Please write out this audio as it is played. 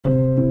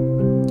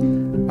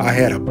I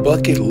had a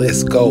bucket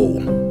list goal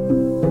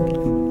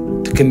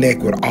to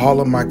connect with all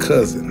of my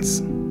cousins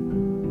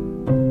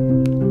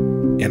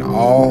in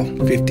all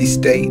 50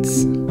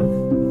 states,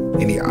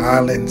 in the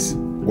islands,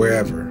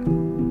 wherever.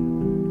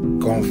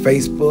 Go on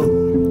Facebook,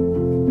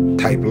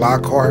 type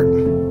Lockhart,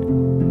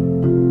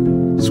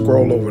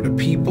 scroll over to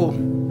people,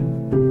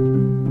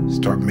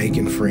 start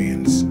making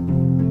friends.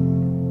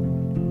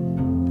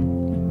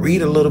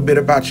 Read a little bit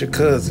about your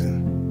cousin.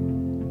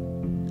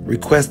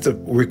 Request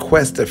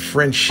a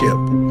friendship.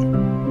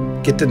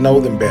 Get to know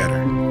them better.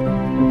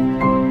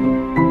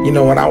 You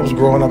know, when I was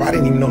growing up, I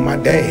didn't even know my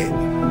dad.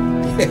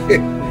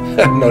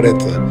 I know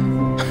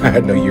I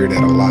know you hear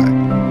that a lot,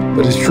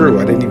 but it's true.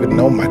 I didn't even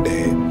know my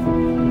dad,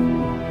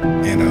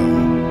 and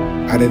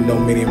I didn't know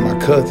many of my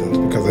cousins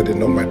because I didn't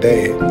know my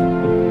dad.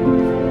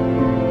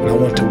 But I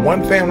went to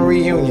one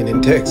family reunion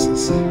in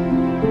Texas.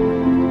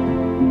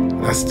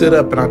 And I stood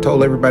up and I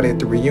told everybody at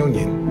the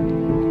reunion,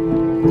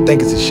 I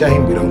think it's a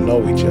shame we don't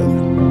know each other.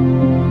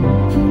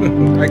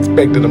 I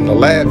expected them to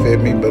laugh at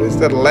me, but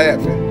instead of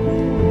laughing,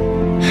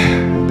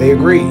 they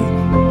agreed.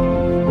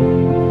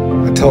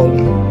 I told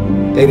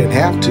them they didn't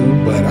have to,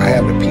 but I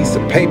had a piece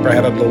of paper, I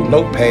had a little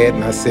notepad,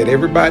 and I said,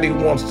 everybody who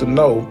wants to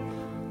know,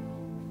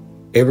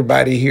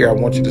 everybody here, I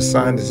want you to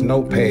sign this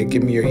notepad,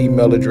 give me your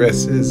email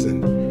addresses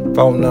and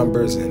phone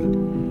numbers,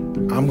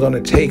 and I'm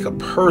gonna take a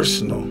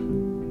personal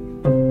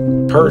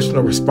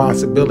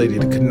responsibility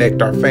to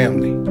connect our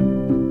family.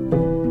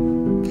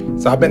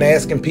 So I've been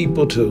asking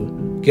people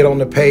to get on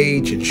the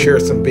page and share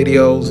some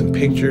videos and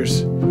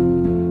pictures.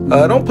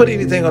 Don't put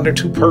anything on there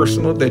too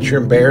personal that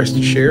you're embarrassed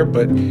to share,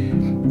 but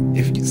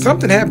if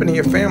something happened in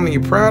your family,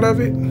 you're proud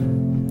of it,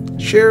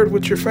 share it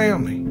with your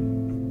family.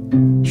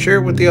 Share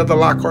it with the other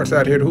Lockharts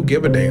out here who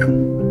give a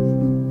damn.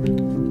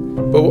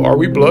 But are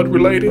we blood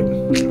related?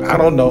 I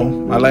don't know.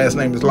 My last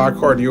name is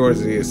Lockhart, yours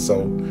is,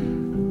 so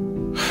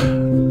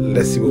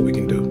let's see what we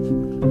can do.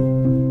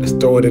 Let's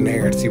throw it in the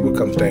air and see what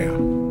comes down.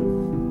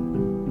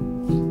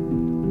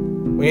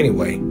 Well,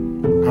 anyway,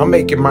 I'm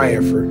making my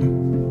effort.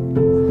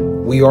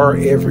 We are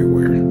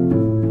everywhere.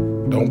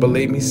 Don't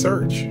believe me?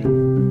 Search.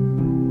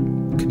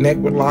 Connect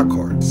with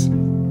Lockharts.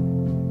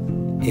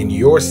 In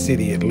your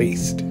city, at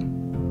least.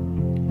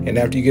 And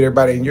after you get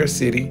everybody in your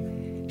city,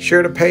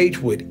 share the page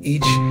with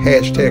each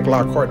hashtag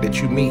Lockhart that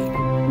you meet.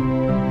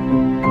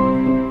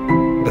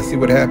 Let's see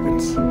what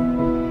happens.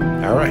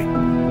 All right.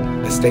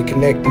 Let's stay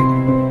connected.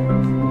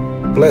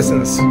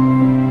 Blessings.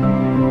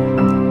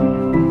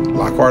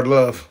 Lockhart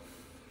love.